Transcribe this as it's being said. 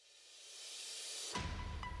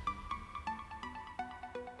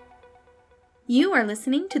You are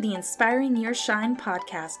listening to the Inspiring Your Shine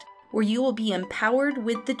podcast, where you will be empowered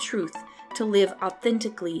with the truth to live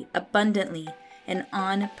authentically, abundantly, and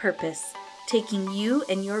on purpose, taking you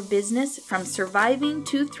and your business from surviving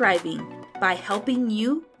to thriving by helping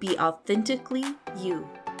you be authentically you.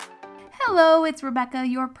 Hello, it's Rebecca,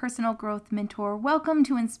 your personal growth mentor. Welcome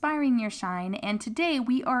to Inspiring Your Shine, and today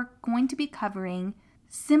we are going to be covering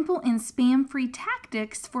simple and spam-free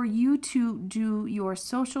tactics for you to do your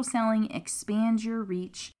social selling, expand your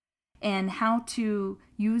reach, and how to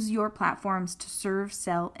use your platforms to serve,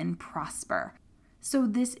 sell, and prosper. So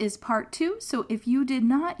this is part 2. So if you did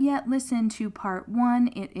not yet listen to part 1,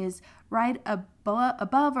 it is right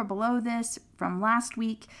above or below this from last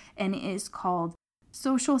week, and it is called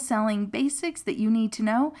Social Selling Basics That You Need to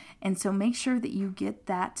Know. And so make sure that you get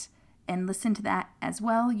that and listen to that as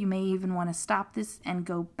well. You may even want to stop this and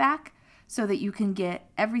go back so that you can get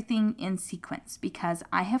everything in sequence, because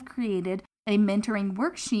I have created a mentoring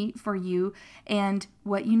worksheet for you, and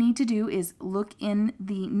what you need to do is look in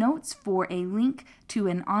the notes for a link to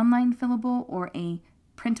an online fillable or a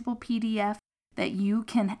printable PDF that you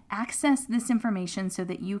can access this information so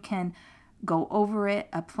that you can go over it,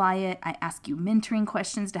 apply it. I ask you mentoring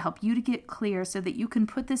questions to help you to get clear so that you can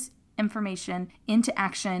put this information into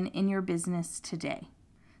action in your business today.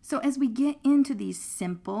 So as we get into these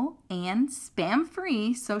simple and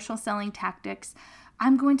spam-free social selling tactics,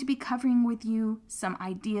 I'm going to be covering with you some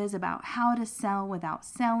ideas about how to sell without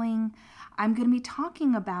selling. I'm going to be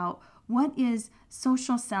talking about what is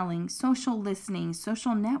social selling, social listening,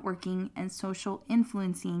 social networking, and social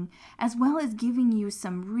influencing, as well as giving you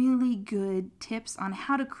some really good tips on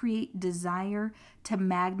how to create desire to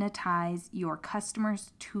magnetize your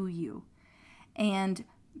customers to you and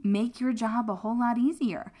make your job a whole lot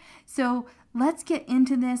easier. So let's get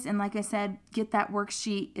into this. And like I said, get that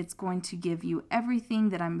worksheet. It's going to give you everything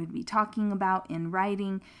that I'm going to be talking about in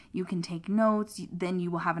writing. You can take notes. Then you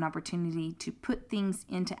will have an opportunity to put things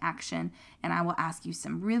into action. And I will ask you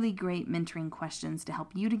some really great mentoring questions to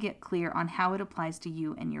help you to get clear on how it applies to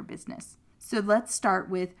you and your business. So let's start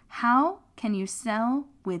with, how can you sell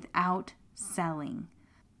without selling?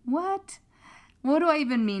 What do I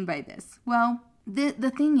even mean by this? Well,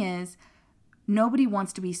 the thing is, nobody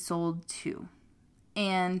wants to be sold to,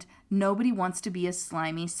 and nobody wants to be a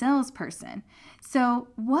slimy salesperson. So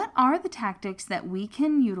what are the tactics that we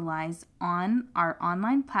can utilize on our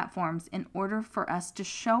online platforms in order for us to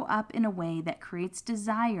show up in a way that creates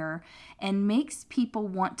desire and makes people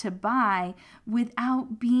want to buy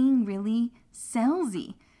without being really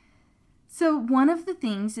salesy? So one of the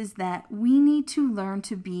things is that we need to learn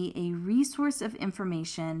to be a resource of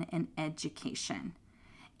information and education.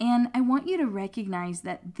 And I want you to recognize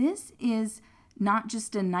that this is not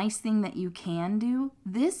just a nice thing that you can do.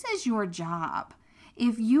 This is your job.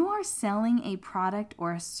 If you are selling a product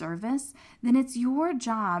or a service, then it's your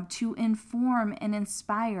job to inform and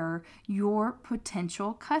inspire your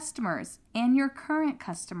potential customers and your current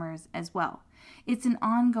customers as well. It's an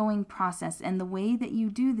ongoing process, and the way that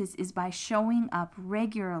you do this is by showing up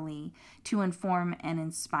regularly to inform and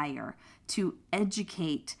inspire, to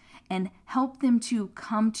educate, and help them to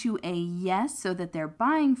come to a yes so that they're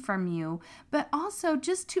buying from you, but also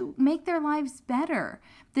just to make their lives better.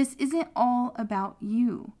 This isn't all about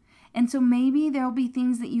you. And so maybe there'll be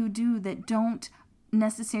things that you do that don't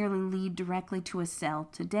necessarily lead directly to a sale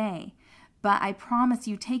today, but I promise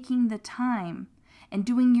you, taking the time and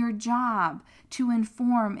doing your job to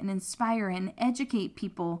inform and inspire and educate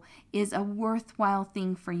people is a worthwhile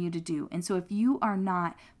thing for you to do. And so if you are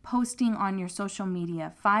not posting on your social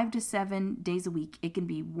media 5 to 7 days a week, it can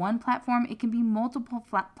be one platform, it can be multiple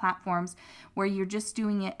platforms where you're just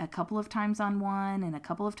doing it a couple of times on one and a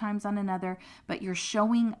couple of times on another, but you're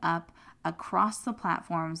showing up across the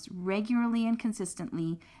platforms regularly and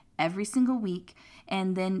consistently every single week.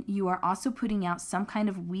 And then you are also putting out some kind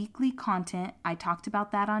of weekly content. I talked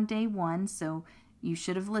about that on day 1, so you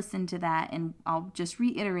should have listened to that. And I'll just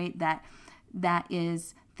reiterate that that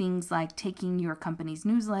is things like taking your company's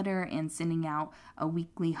newsletter and sending out a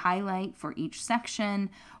weekly highlight for each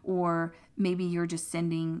section, or maybe you're just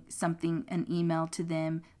sending an email to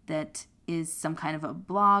them that is some kind of a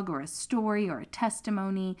blog or a story or a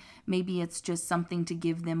testimony. Maybe it's just something to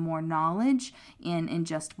give them more knowledge in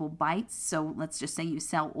ingestible bites. So let's just say you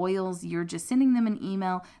sell oils. You're just sending them an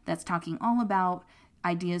email that's talking all about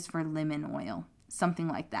ideas for lemon oil, something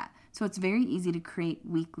like that. So it's very easy to create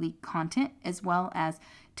weekly content, as well as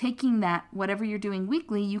taking that, whatever you're doing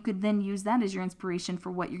weekly, you could then use that as your inspiration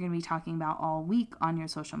for what you're going to be talking about all week on your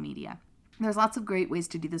social media. There's lots of great ways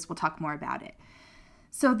to do this. We'll talk more about it.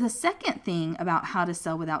 So the second thing about how to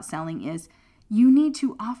sell without selling is You need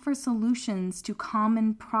to offer solutions to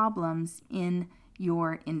common problems in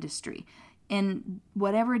your industry. And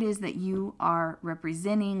whatever it is that you are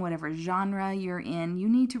representing, whatever genre you're in, you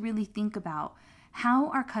need to really think about, how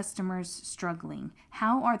are customers struggling?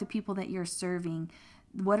 How are the people that you're serving?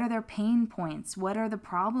 What are their pain points? What are the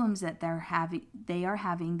problems that they are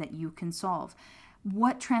having that you can solve?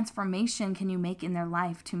 What transformation can you make in their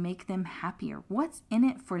life to make them happier? What's in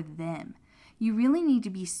it for them? You really need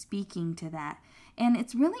to be speaking to that. And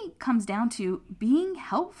it really comes down to being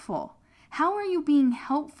helpful. How are you being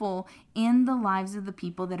helpful in the lives of the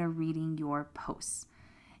people that are reading your posts?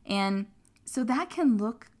 And so that can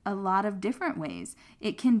look a lot of different ways.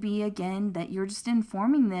 It can be, again, that you're just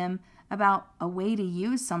informing them about a way to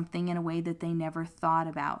use something in a way that they never thought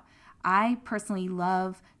about. I personally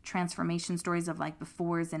love transformation stories of like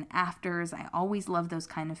befores and afters. I always love those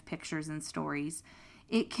kind of pictures and stories.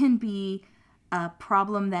 It can be a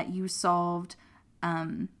problem that you solved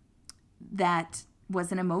that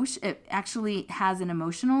was an emotion. It actually has an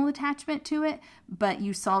emotional attachment to it, but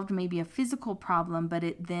you solved maybe a physical problem, but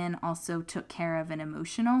it then also took care of an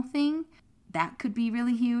emotional thing. That could be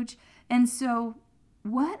really huge. And so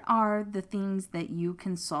what are the things that you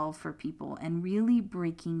can solve for people, and really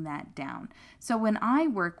breaking that down? So when I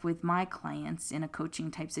work with my clients in a coaching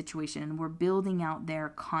type situation and we're building out their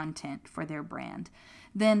content for their brand,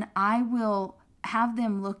 then I will have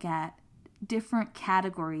them look at different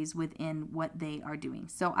categories within what they are doing.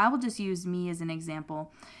 So I will just use me as an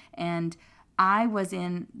example. And I was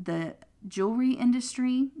in the jewelry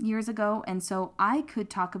industry years ago, and so I could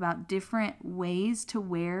talk about different ways to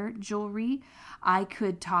wear jewelry. I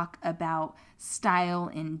could talk about style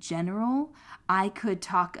in general. I could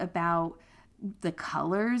talk about the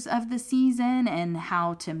colors of the season and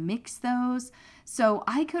how to mix those. So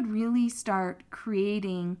I could really start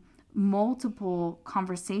creating multiple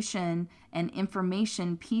conversation and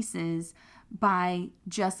information pieces by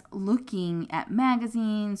just looking at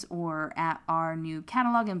magazines or at our new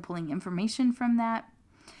catalog and pulling information from that.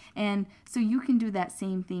 And so you can do that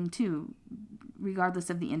same thing too, regardless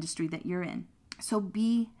of the industry that you're in. So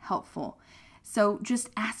be helpful. So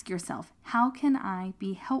just ask yourself, how can I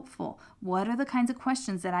be helpful? What are the kinds of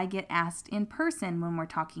questions that I get asked in person when we're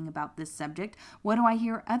talking about this subject? What do I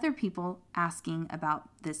hear other people asking about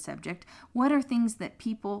this subject? What are things that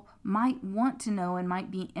people might want to know and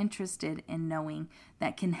might be interested in knowing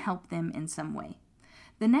that can help them in some way?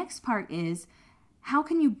 The next part is, how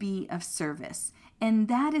can you be of service? And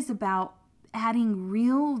that is about adding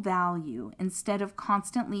real value instead of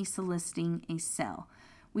constantly soliciting a sell.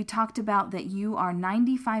 We talked about that you are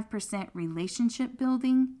 95% relationship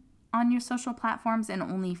building on your social platforms and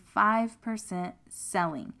only 5%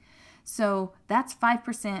 selling. So that's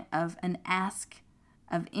 5% of an ask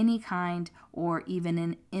of any kind, or even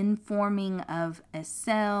an informing of a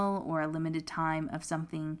sell or a limited time of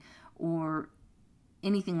something or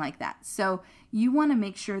anything like that. So you want to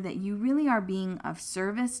make sure that you really are being of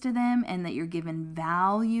service to them and that you're giving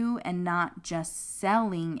value and not just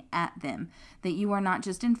selling at them. That you are not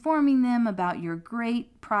just informing them about your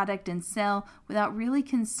great product and sell without really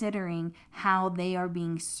considering how they are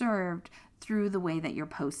being served through the way that you're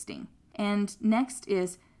posting. And next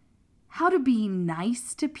is how to be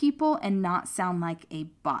nice to people and not sound like a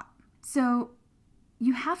bot. So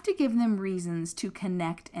you have to give them reasons to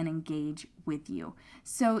connect and engage with you.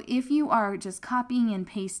 So if you are just copying and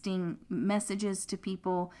pasting messages to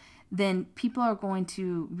people, then people are going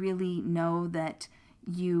to really know that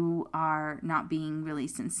you are not being really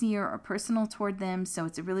sincere or personal toward them. So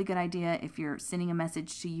it's a really good idea if you're sending a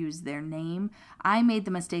message to use their name. I made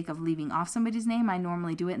the mistake of leaving off somebody's name. I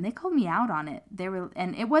normally do it, and they called me out on it.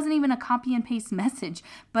 And it wasn't even a copy and paste message,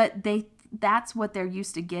 but that's what they're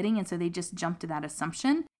used to getting, and so they just jumped to that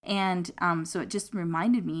assumption. And so it just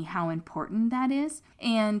reminded me how important that is.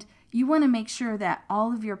 And you want to make sure that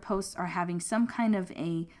all of your posts are having some kind of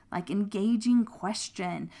a engaging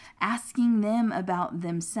question, asking them about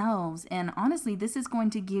themselves. And honestly, this is going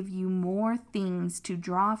to give you more things to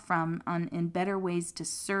draw from and better ways to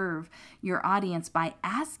serve your audience by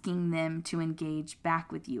asking them to engage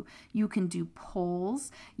back with you. You can do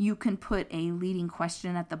polls. You can put a leading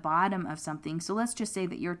question at the bottom of something. So let's just say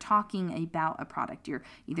that you're talking about a product. You're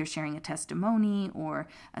either sharing a testimony or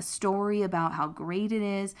a story about how great it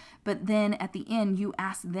is, but then at the end you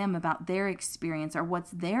ask them about their experience or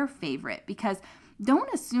what's their favorite, because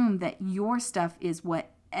don't assume that your stuff is what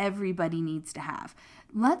everybody needs to have.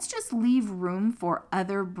 Let's just leave room for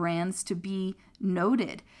other brands to be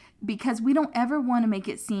noted, because we don't ever want to make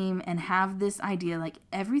it seem and have this idea like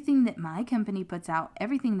everything that my company puts out,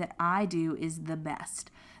 everything that I do is the best.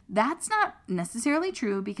 That's not necessarily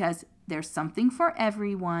true, because there's something for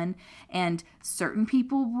everyone, and certain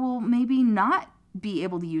people will maybe not be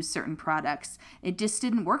able to use certain products. It just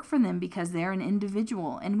didn't work for them because they're an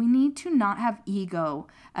individual, and we need to not have ego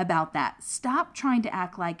about that. Stop trying to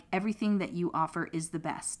act like everything that you offer is the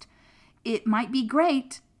best. It might be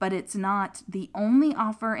great, but it's not the only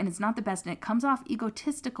offer, and it's not the best, and it comes off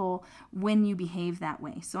egotistical when you behave that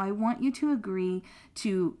way. So I want you to agree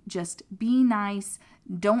to just be nice.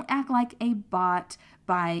 Don't act like a bot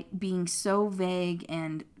by being so vague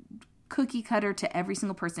and cookie cutter to every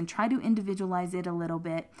single person. Try to individualize it a little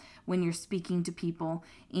bit when you're speaking to people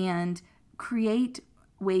and create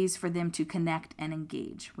ways for them to connect and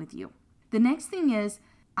engage with you. The next thing is,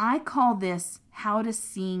 I call this how to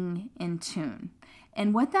sing in tune.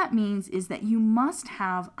 And what that means is that you must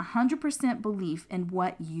have 100% belief in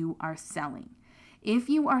what you are selling. If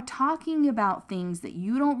you are talking about things that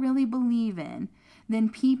you don't really believe in, then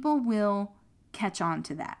people will catch on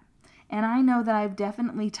to that. And I know that I've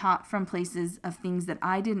definitely taught from places of things that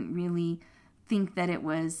I didn't really think that it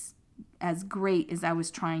was as great as I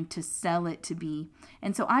was trying to sell it to be.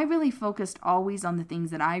 And so I really focused always on the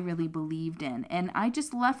things that I really believed in. And I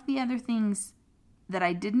just left the other things that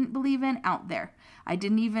I didn't believe in out there. I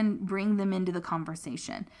didn't even bring them into the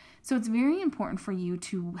conversation. So it's very important for you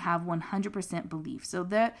to have 100% belief. So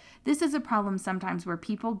this is a problem sometimes where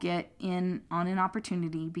people get in on an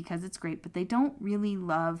opportunity because it's great, but they don't really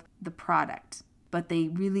love the product, but they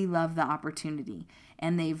really love the opportunity.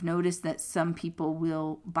 And they've noticed that some people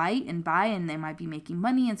will bite and buy, and they might be making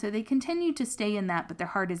money. And so they continue to stay in that, but their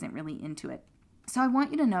heart isn't really into it. So I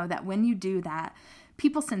want you to know that when you do that,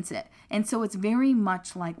 people sense it. And so it's very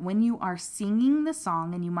much like when you are singing the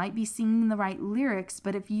song, and you might be singing the right lyrics,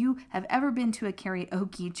 but if you have ever been to a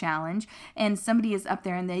karaoke challenge and somebody is up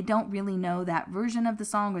there and they don't really know that version of the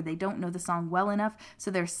song, or they don't know the song well enough, so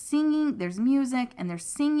they're singing, there's music and they're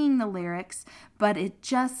singing the lyrics, but it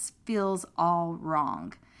just feels all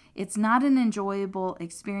wrong. It's not an enjoyable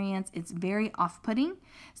experience. It's very off-putting.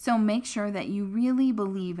 So make sure that you really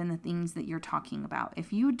believe in the things that you're talking about.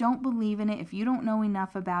 If you don't believe in it, if you don't know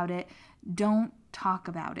enough about it, don't talk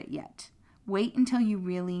about it yet. Wait until you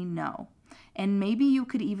really know. And maybe you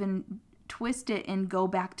could even twist it and go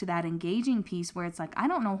back to that engaging piece where it's like, I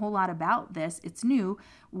don't know a whole lot about this. It's new.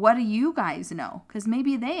 What do you guys know? Because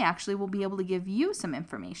maybe they actually will be able to give you some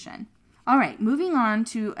information. All right, moving on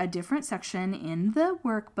to a different section in the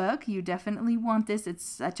workbook. You definitely want this. It's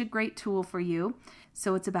such a great tool for you.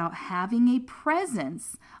 So it's about having a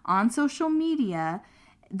presence on social media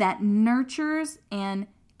that nurtures and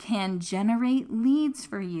can generate leads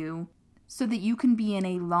for you so that you can be in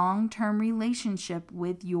a long-term relationship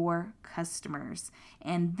with your customers,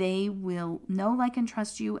 and they will know, like, and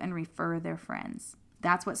trust you and refer their friends.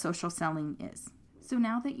 That's what social selling is. So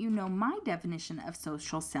now that you know my definition of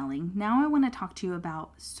social selling, now I want to talk to you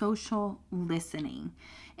about social listening.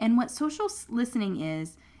 And what social listening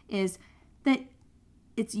is that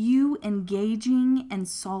it's you engaging and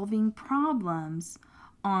solving problems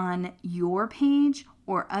on your page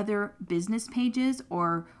or other business pages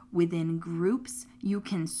or within groups. You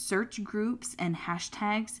can search groups and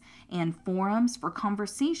hashtags and forums for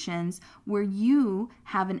conversations where you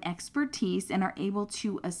have an expertise and are able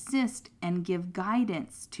to assist and give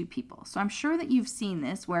guidance to people. So I'm sure that you've seen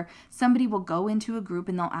this where somebody will go into a group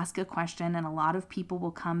and they'll ask a question, and a lot of people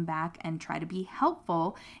will come back and try to be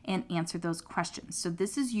helpful and answer those questions. So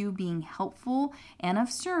this is you being helpful and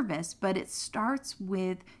of service, but it starts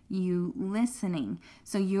with you listening.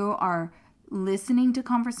 So you are listening to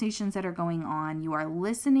conversations that are going on. You are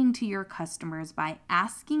listening to your customers by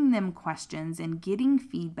asking them questions and getting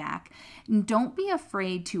feedback. And don't be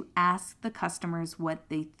afraid to ask the customers what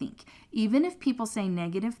they think. Even if people say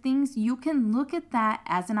negative things, you can look at that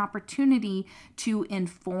as an opportunity to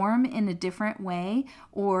inform in a different way,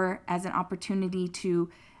 or as an opportunity to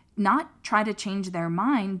not try to change their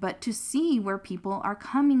mind, but to see where people are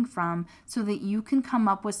coming from so that you can come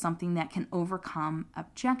up with something that can overcome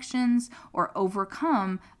objections or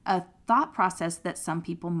overcome a thought process that some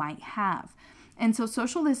people might have. And so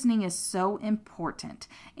social listening is so important.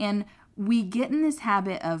 And we get in this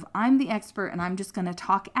habit of, I'm the expert and I'm just going to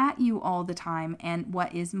talk at you all the time. And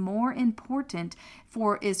what is more important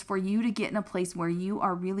is for you to get in a place where you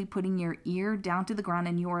are really putting your ear down to the ground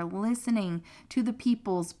and you are listening to the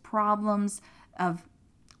people's problems of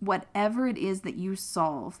whatever it is that you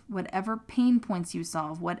solve, whatever pain points you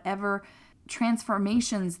solve, whatever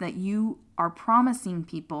transformations that you are promising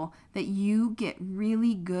people, that you get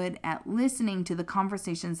really good at listening to the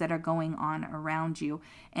conversations that are going on around you.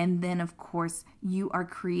 And then, of course, you are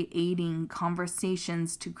creating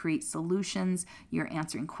conversations to create solutions. You're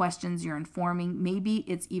answering questions, you're informing. Maybe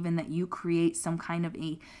it's even that you create some kind of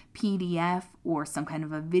a PDF or some kind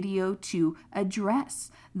of a video to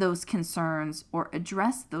address those concerns or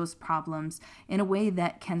address those problems in a way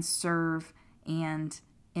that can serve and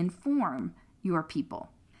inform your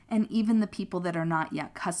people, and even the people that are not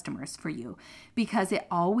yet customers for you, because it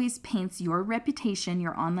always paints your reputation,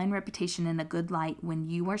 your online reputation, in a good light when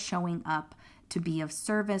you are showing up to be of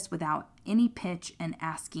service without any pitch and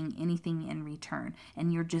asking anything in return,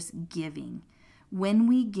 and you're just giving. When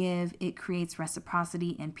we give, it creates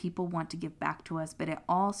reciprocity and people want to give back to us, but it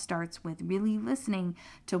all starts with really listening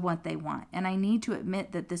to what they want. And I need to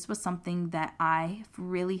admit that this was something that I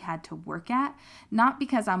really had to work at, not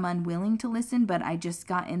because I'm unwilling to listen, but I just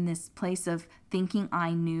got in this place of thinking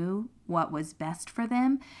I knew what was best for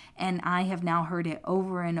them. And I have now heard it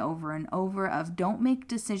over and over and over of don't make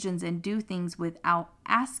decisions and do things without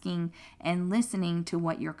asking and listening to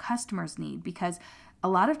what your customers need, because a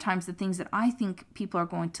lot of times the things that I think people are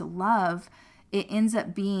going to love, it ends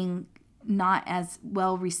up being not as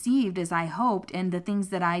well received as I hoped, and the things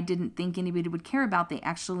that I didn't think anybody would care about, they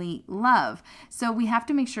actually love. So we have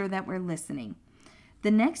to make sure that we're listening. The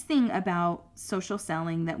next thing about social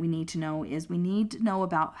selling that we need to know is we need to know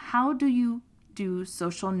about how do you do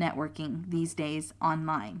social networking these days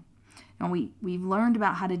online. Now we've learned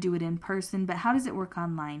about how to do it in person, but how does it work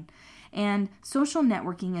online? And social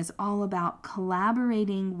networking is all about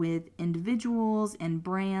collaborating with individuals and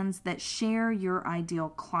brands that share your ideal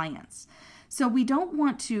clients. So we don't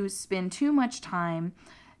want to spend too much time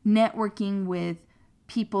networking with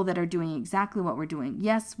people that are doing exactly what we're doing.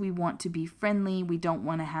 Yes, we want to be friendly. We don't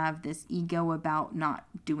want to have this ego about not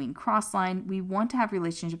doing crossline. We want to have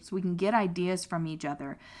relationships. We can get ideas from each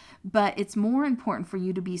other. But it's more important for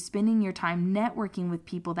you to be spending your time networking with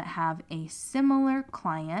people that have a similar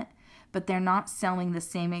client, but they're not selling the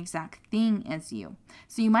same exact thing as you.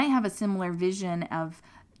 So you might have a similar vision of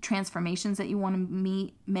transformations that you want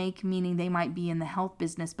to make, meaning they might be in the health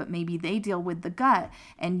business, but maybe they deal with the gut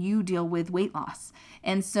and you deal with weight loss.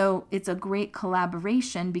 And so it's a great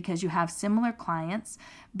collaboration because you have similar clients,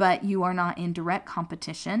 but you are not in direct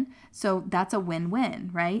competition. So that's a win-win,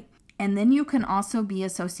 right? And then you can also be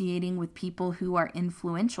associating with people who are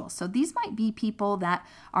influential. So these might be people that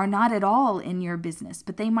are not at all in your business,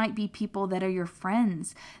 but they might be people that are your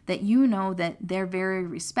friends, that you know that they're very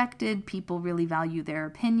respected. People really value their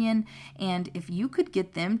opinion. And if you could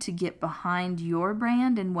get them to get behind your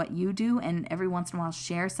brand and what you do, and every once in a while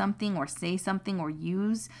share something or say something or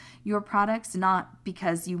use your products, not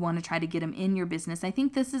because you want to try to get them in your business. I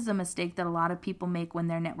think this is a mistake that a lot of people make when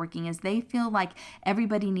they're networking, is they feel like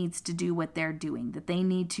everybody needs to do what they're doing, that they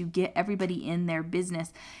need to get everybody in their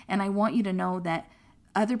business. And I want you to know that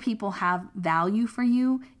other people have value for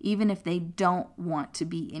you, even if they don't want to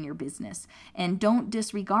be in your business. And don't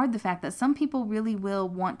disregard the fact that some people really will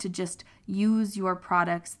want to just use your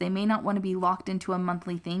products. They may not want to be locked into a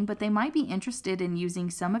monthly thing, but they might be interested in using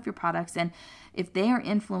some of your products. And if they are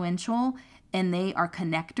influential and they are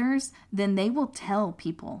connectors, then they will tell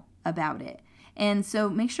people about it. And so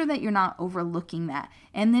make sure that you're not overlooking that.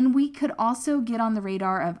 And then we could also get on the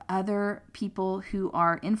radar of other people who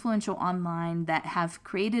are influential online that have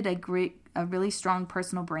created a really strong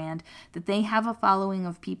personal brand, that they have a following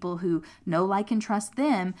of people who know, like, and trust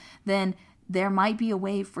them. Then there might be a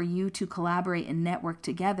way for you to collaborate and network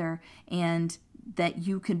together, and that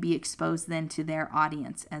you could be exposed then to their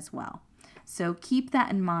audience as well. So keep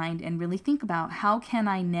that in mind and really think about, how can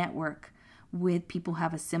I network with people who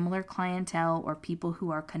have a similar clientele or people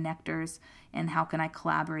who are connectors, and how can I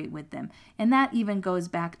collaborate with them? And that even goes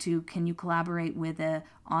back to, can you collaborate with an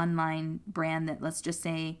online brand that, let's just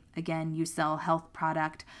say, again, you sell health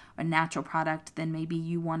product or natural product, then maybe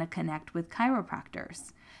you want to connect with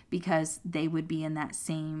chiropractors because they would be in that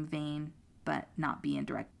same vein but not be in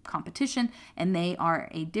direct competition, and they are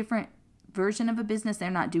a different version of a business. They're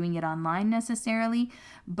not doing it online necessarily,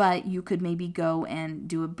 but you could maybe go and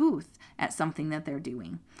do a booth at something that they're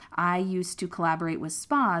doing. I used to collaborate with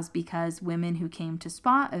spas because women who came to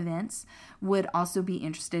spa events would also be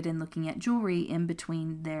interested in looking at jewelry in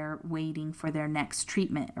between their waiting for their next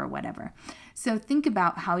treatment or whatever. So think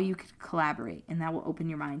about how you could collaborate, and that will open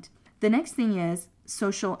your mind. The next thing is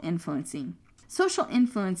social influencing. Social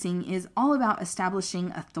influencing is all about establishing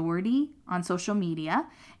authority on social media,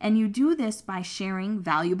 and you do this by sharing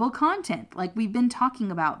valuable content like we've been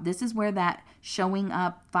talking about. This is where that showing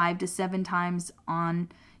up 5 to 7 times on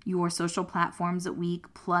your social platforms a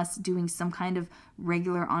week, plus doing some kind of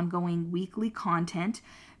regular ongoing weekly content,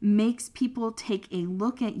 makes people take a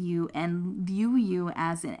look at you and view you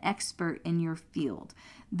as an expert in your field.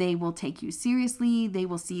 They will take you seriously. They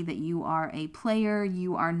will see that you are a player.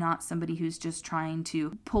 You are not somebody who's just trying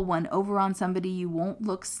to pull one over on somebody. You won't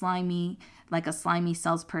look slimy, like a slimy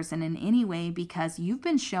salesperson in any way, because you've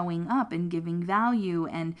been showing up and giving value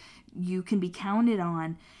and you can be counted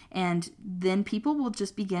on. And then people will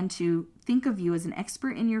just begin to think of you as an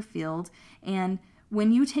expert in your field. And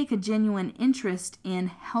when you take a genuine interest in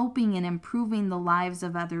helping and improving the lives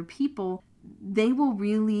of other people, they will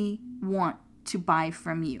really want to buy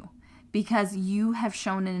from you because you have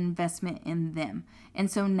shown an investment in them. And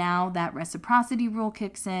so now that reciprocity rule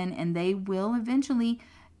kicks in and they will eventually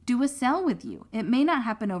do a sell with you. It may not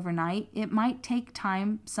happen overnight. It might take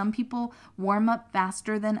time. Some people warm up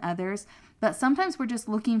faster than others. But sometimes we're just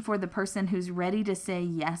looking for the person who's ready to say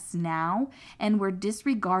yes now, and we're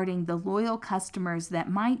disregarding the loyal customers that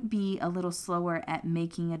might be a little slower at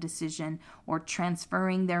making a decision or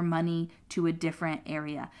transferring their money to a different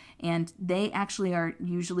area. And they actually are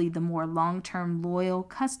usually the more long-term loyal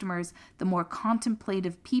customers. The more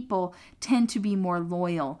contemplative people tend to be more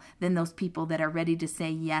loyal than those people that are ready to say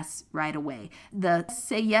yes right away. The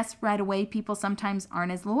say yes right away people sometimes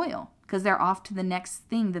aren't as loyal, because they're off to the next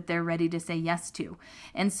thing that they're ready to say yes to.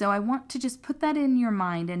 And so I want to just put that in your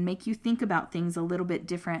mind and make you think about things a little bit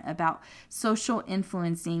different about social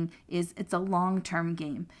influencing. It's a long-term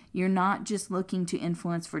game. You're not just looking to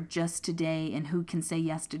influence for just today and who can say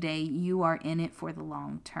yes today. You are in it for the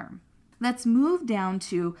long term. Let's move down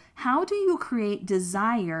to how do you create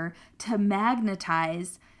desire to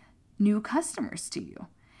magnetize new customers to you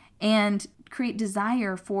and create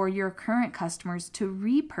desire for your current customers to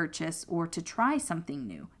repurchase or to try something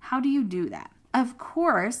new. How do you do that? Of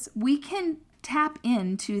course, we can tap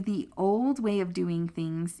into the old way of doing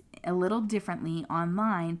things a little differently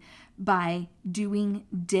online by doing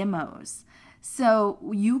demos. So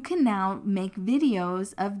you can now make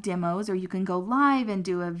videos of demos, or you can go live and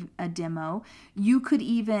do a demo. You could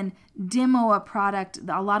even demo a product.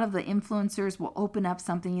 A lot of the influencers will open up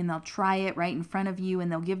something and they'll try it right in front of you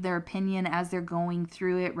and they'll give their opinion as they're going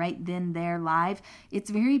through it right then there live.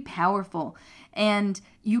 It's very powerful. And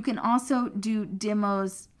you can also do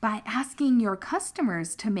demos by asking your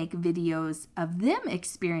customers to make videos of them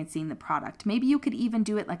experiencing the product. Maybe you could even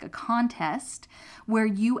do it like a contest where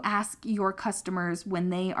you ask your customers when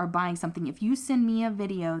they are buying something, if you send me a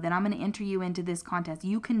video, then I'm going to enter you into this contest.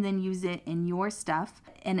 You can then use it in your stuff,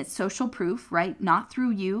 and it's social proof, right? Not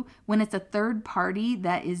through you. When it's a third party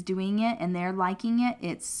that is doing it and they're liking it,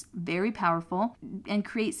 it's very powerful. And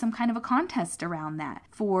create some kind of a contest around that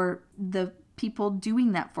for the people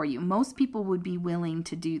doing that for you. Most people would be willing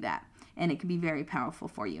to do that, and it can be very powerful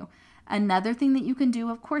for you. Another thing that you can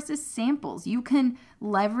do, of course, is samples. You can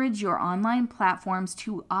leverage your online platforms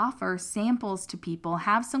to offer samples to people,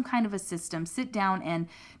 have some kind of a system, sit down and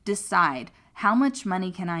decide how much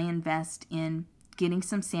money can I invest in getting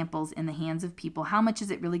some samples in the hands of people. How much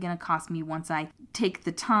is it really going to cost me once I take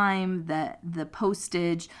the time, the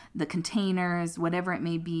postage, the containers, whatever it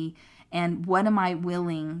may be, and what am I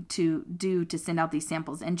willing to do to send out these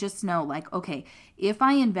samples? And just know, like, okay, if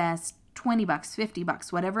I invest $20,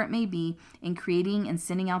 $50, whatever it may be, in creating and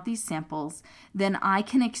sending out these samples, then I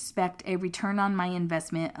can expect a return on my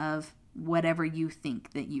investment of whatever you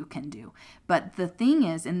think that you can do. But the thing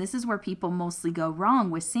is, and this is where people mostly go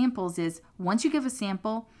wrong with samples, is once you give a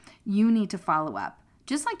sample, you need to follow up.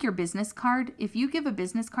 Just like your business card, if you give a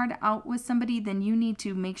business card out with somebody, then you need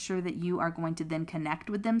to make sure that you are going to then connect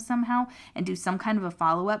with them somehow and do some kind of a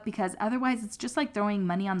follow-up, because otherwise it's just like throwing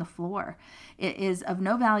money on the floor. It is of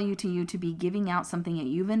no value to you to be giving out something that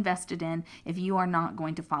you've invested in if you are not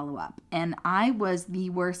going to follow up. And I was the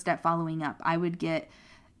worst at following up. I would get,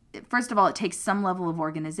 first of all, it takes some level of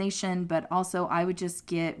organization, but also I would just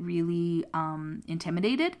get really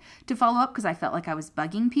intimidated to follow up because I felt like I was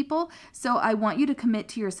bugging people. So I want you to commit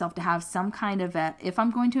to yourself to have some kind of if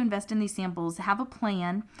I'm going to invest in these samples, have a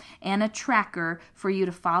plan and a tracker for you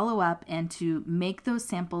to follow up and to make those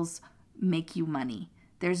samples make you money.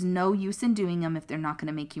 There's no use in doing them if they're not going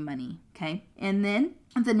to make you money, okay? And then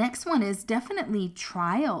the next one is definitely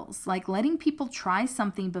trials, like letting people try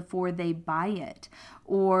something before they buy it,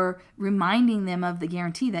 or reminding them of the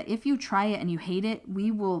guarantee that if you try it and you hate it,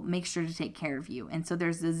 we will make sure to take care of you. And so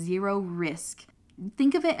there's a zero risk.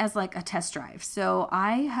 Think of it as like a test drive. So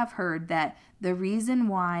I have heard that the reason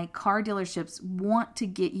why car dealerships want to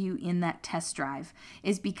get you in that test drive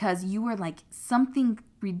is because you are like something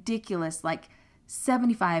ridiculous, like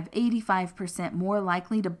 75-85% more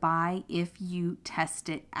likely to buy if you test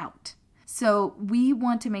it out. So we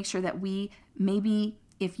want to make sure that maybe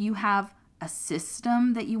if you have a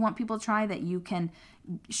system that you want people to try, that you can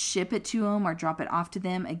ship it to them or drop it off to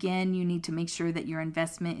them. Again, you need to make sure that your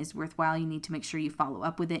investment is worthwhile. You need to make sure you follow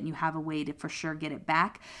up with it and you have a way to for sure get it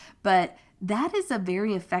back. But that is a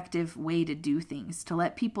very effective way to do things, to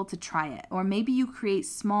let people to try it. Or maybe you create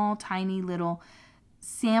small, tiny little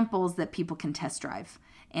samples that people can test drive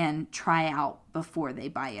and try out before they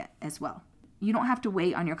buy it as well. You don't have to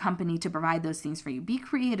wait on your company to provide those things for you. Be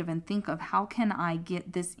creative and think of, how can I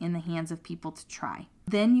get this in the hands of people to try?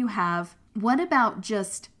 Then you have, what about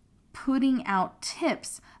just putting out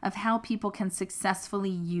tips of how people can successfully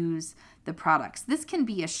use the products? This can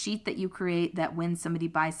be a sheet that you create that when somebody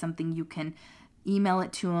buys something, you can email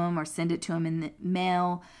it to them or send it to them in the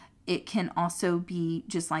mail. It can also be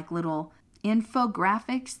just like little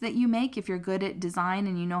infographics that you make. If you're good at design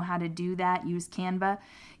and you know how to do that, use Canva.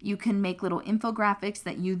 You can make little infographics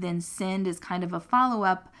that you then send as kind of a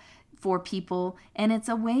follow-up for people, and it's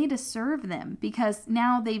a way to serve them because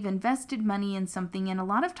now they've invested money in something, and a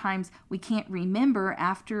lot of times we can't remember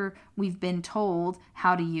after we've been told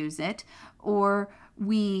how to use it, or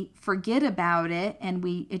we forget about it and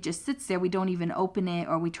it just sits there. We don't even open it,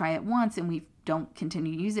 or we try it once and we don't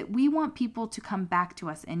continue to use it. We want people to come back to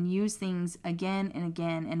us and use things again and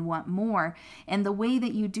again and want more. And the way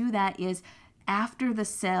that you do that is after the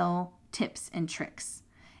sale tips and tricks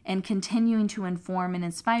and continuing to inform and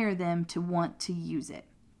inspire them to want to use it.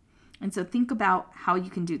 And so think about how you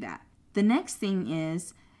can do that. The next thing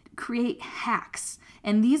is create hacks.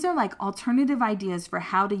 And these are like alternative ideas for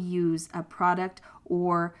how to use a product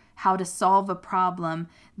or how to solve a problem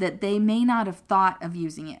that they may not have thought of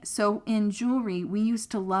using it. So in jewelry, we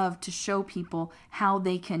used to love to show people how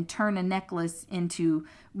they can turn a necklace into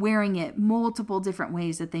wearing it multiple different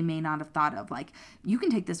ways that they may not have thought of. Like, you can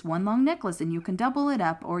take this one long necklace and you can double it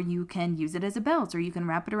up, or you can use it as a belt, or you can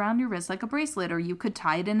wrap it around your wrist like a bracelet, or you could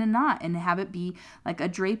tie it in a knot and have it be like a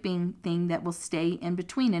draping thing that will stay in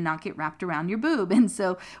between and not get wrapped around your boob. And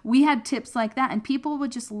so we had tips like that, and people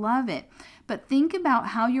would just love it. But think about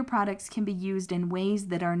how your products can be used in ways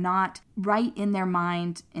that are not right in their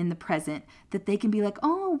mind in the present, that they can be like,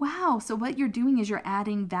 oh, wow. So what you're doing is you're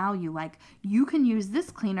adding value. Like, you can use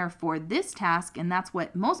this cleaner for this task, and that's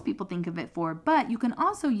what most people think of it for, but you can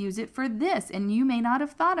also use it for this, and you may not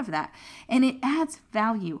have thought of that. And it adds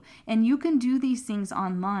value. And you can do these things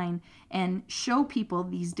online and show people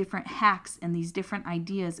these different hacks and these different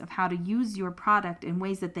ideas of how to use your product in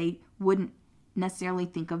ways that they wouldn't necessarily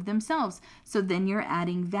think of themselves. So then you're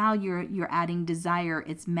adding value, you're adding desire.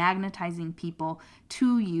 It's magnetizing people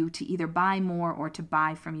to you to either buy more or to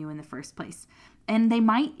buy from you in the first place. And they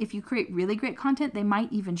might, if you create really great content, they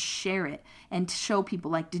might even share it and show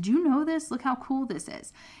people like, did you know this? Look how cool this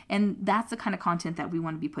is. And that's the kind of content that we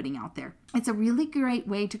want to be putting out there. It's a really great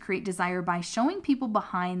way to create desire by showing people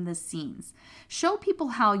behind the scenes. Show people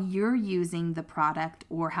how you're using the product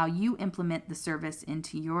or how you implement the service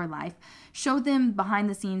into your life. Show them behind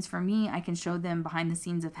the scenes. For me, I can show them behind the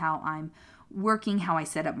scenes of how I'm working, how I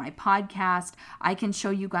set up my podcast. I can show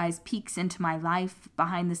you guys peeks into my life,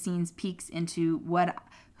 behind the scenes peeks into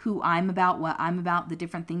who I'm about, what I'm about, the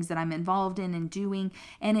different things that I'm involved in and doing.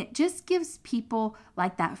 And it just gives people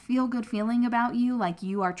like that feel good feeling about you, like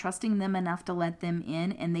you are trusting them enough to let them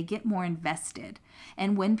in, and they get more invested.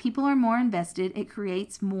 And when people are more invested, it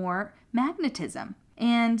creates more magnetism.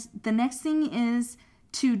 And the next thing is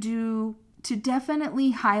to definitely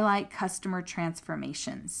highlight customer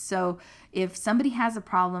transformations. So if somebody has a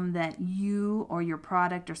problem that you or your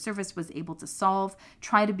product or service was able to solve,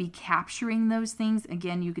 try to be capturing those things.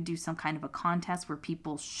 Again, you could do some kind of a contest where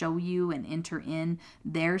people show you and enter in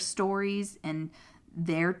their stories and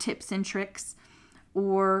their tips and tricks,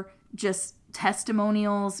 or just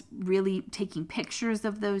testimonials, really taking pictures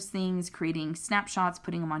of those things, creating snapshots,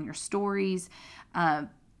 putting them on your stories,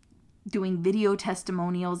 doing video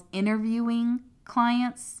testimonials, interviewing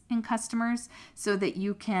clients and customers so that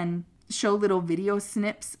you can show little video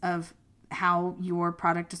snips of how your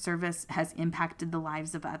product or service has impacted the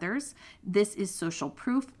lives of others. This is social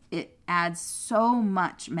proof. It adds so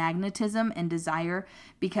much magnetism and desire,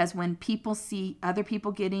 because when people see other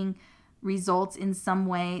people getting results in some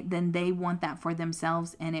way, then they want that for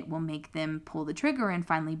themselves, and it will make them pull the trigger and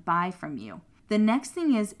finally buy from you. The next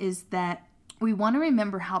thing is that we want to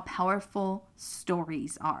remember how powerful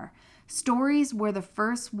stories are. Stories were the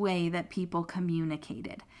first way that people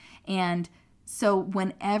communicated. And So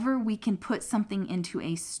whenever we can put something into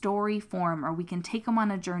a story form, or we can take them on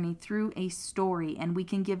a journey through a story, and we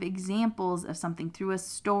can give examples of something through a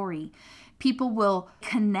story, people will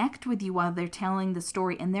connect with you while they're telling the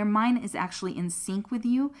story, and their mind is actually in sync with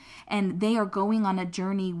you, and they are going on a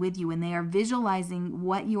journey with you, and they are visualizing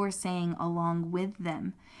what you are saying along with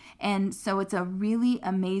them. And so it's a really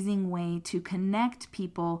amazing way to connect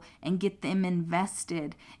people and get them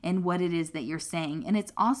invested in what it is that you're saying. And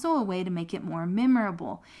it's also a way to make it more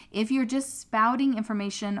memorable. If you're just spouting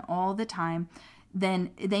information all the time,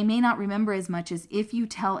 then they may not remember as much as if you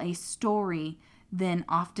tell a story, then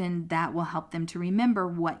often that will help them to remember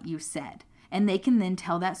what you said. And they can then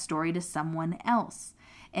tell that story to someone else.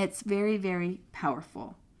 It's very, very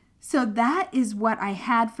powerful. So that is what I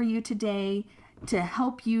had for you today, to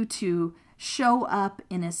help you to show up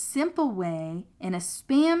in a simple way, in a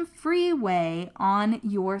spam-free way on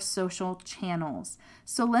your social channels.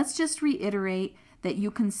 So let's just reiterate that you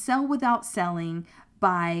can sell without selling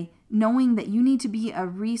by knowing that you need to be a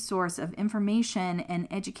resource of information and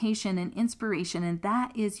education and inspiration, and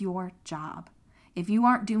that is your job. If you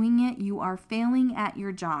aren't doing it, you are failing at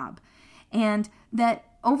your job. And that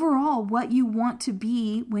overall, what you want to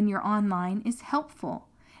be when you're online is helpful.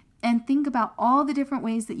 And think about all the different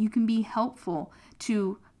ways that you can be helpful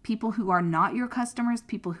to people who are not your customers,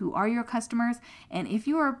 people who are your customers. And if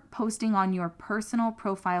you are posting on your personal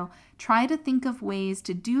profile, try to think of ways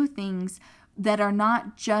to do things that are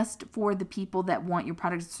not just for the people that want your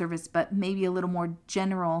product or service, but maybe a little more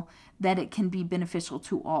general, that it can be beneficial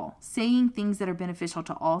to all. Saying things that are beneficial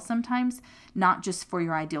to all sometimes, not just for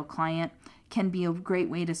your ideal client, can be a great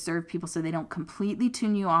way to serve people so they don't completely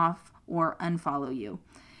tune you off or unfollow you.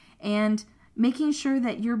 And making sure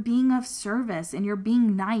that you're being of service and you're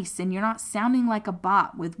being nice and you're not sounding like a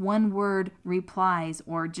bot with one-word replies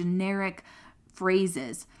or generic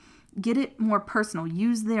phrases. Get it more personal.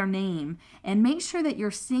 Use their name and make sure that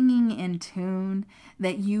you're singing in tune,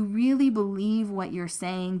 that you really believe what you're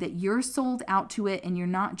saying, that you're sold out to it and you're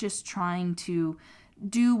not just trying to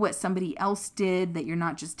do what somebody else did, that you're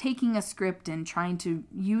not just taking a script and trying to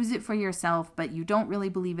use it for yourself, but you don't really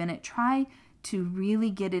believe in it. Try to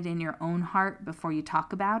really get it in your own heart before you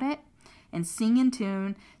talk about it, and sing in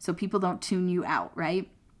tune so people don't tune you out,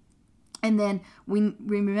 right? And then we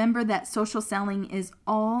remember that social selling is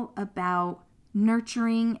all about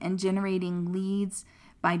nurturing and generating leads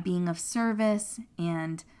by being of service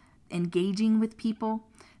and engaging with people.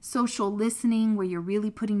 Social listening, where you're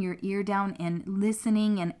really putting your ear down and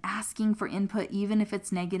listening and asking for input, even if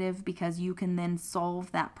it's negative, because you can then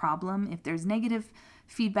solve that problem. If there's negative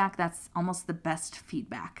feedback, that's almost the best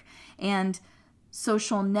feedback. And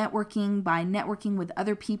social networking, by networking with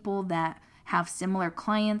other people that have similar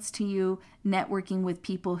clients to you, networking with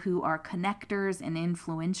people who are connectors and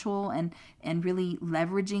influential, and really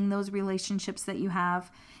leveraging those relationships that you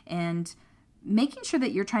have, and making sure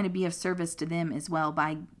that you're trying to be of service to them as well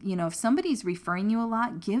by, if somebody's referring you a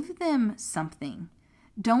lot, give them something.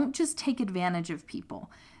 Don't just take advantage of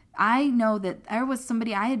people. I know that there was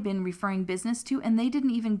somebody I had been referring business to, and they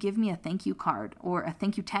didn't even give me a thank you card or a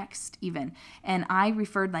thank you text even. And I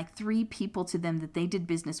referred like 3 people to them that they did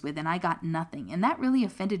business with, and I got nothing. And that really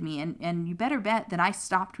offended me. And you better bet that I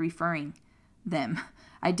stopped referring them.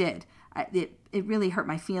 I did. It really hurt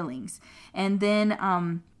my feelings. And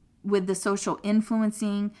then with the social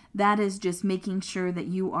influencing, that is just making sure that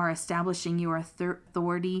you are establishing your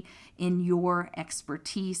authority in your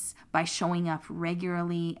expertise by showing up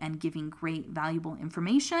regularly and giving great valuable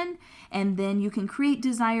information. And then you can create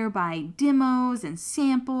desire by demos and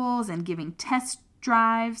samples and giving test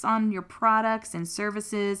drives on your products and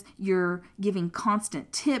services. You're giving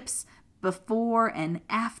constant tips before and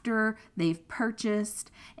after they've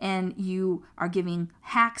purchased, and you are giving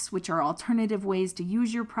hacks, which are alternative ways to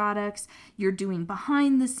use your products. You're doing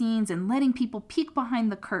behind the scenes and letting people peek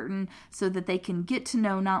behind the curtain so that they can get to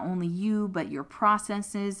know not only you, but your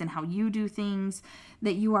processes and how you do things.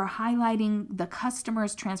 That you are highlighting the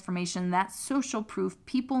customer's transformation. That's social proof.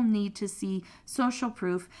 People need to see social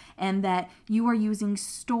proof, and that you are using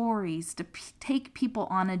stories to take people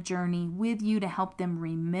on a journey with you to help them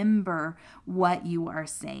remember what you are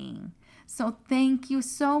saying. So thank you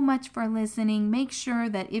so much for listening. Make sure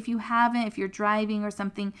that if you're driving or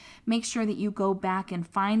something, make sure that you go back and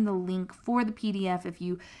find the link for the PDF. If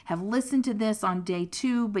you have listened to this on day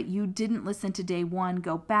 2, but you didn't listen to day 1,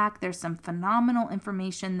 go back. There's some phenomenal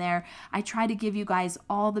information there. I try to give you guys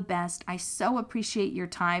all the best. I so appreciate your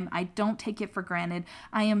time. I don't take it for granted.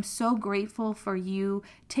 I am so grateful for you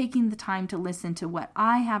taking the time to listen to what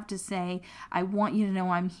I have to say. I want you to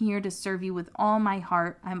know I'm here to serve you with all my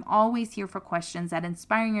heart. I'm always here here for questions at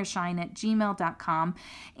inspiringyourshine@gmail.com,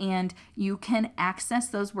 and you can access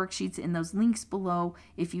those worksheets in those links below.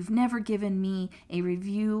 If you've never given me a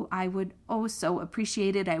review, I would so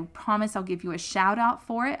appreciate it. I promise I'll give you a shout out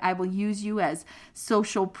for it. I will use you as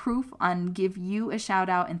social proof and give you a shout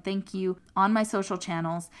out and thank you on my social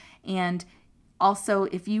channels. And also,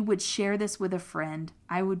 if you would share this with a friend,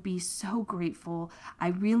 I would be so grateful. I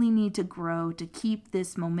really need to grow to keep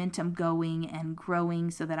this momentum going and growing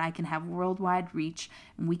so that I can have worldwide reach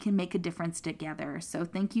and we can make a difference together. So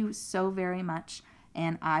thank you so very much,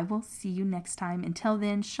 and I will see you next time. Until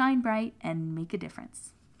then, shine bright and make a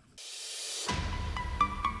difference.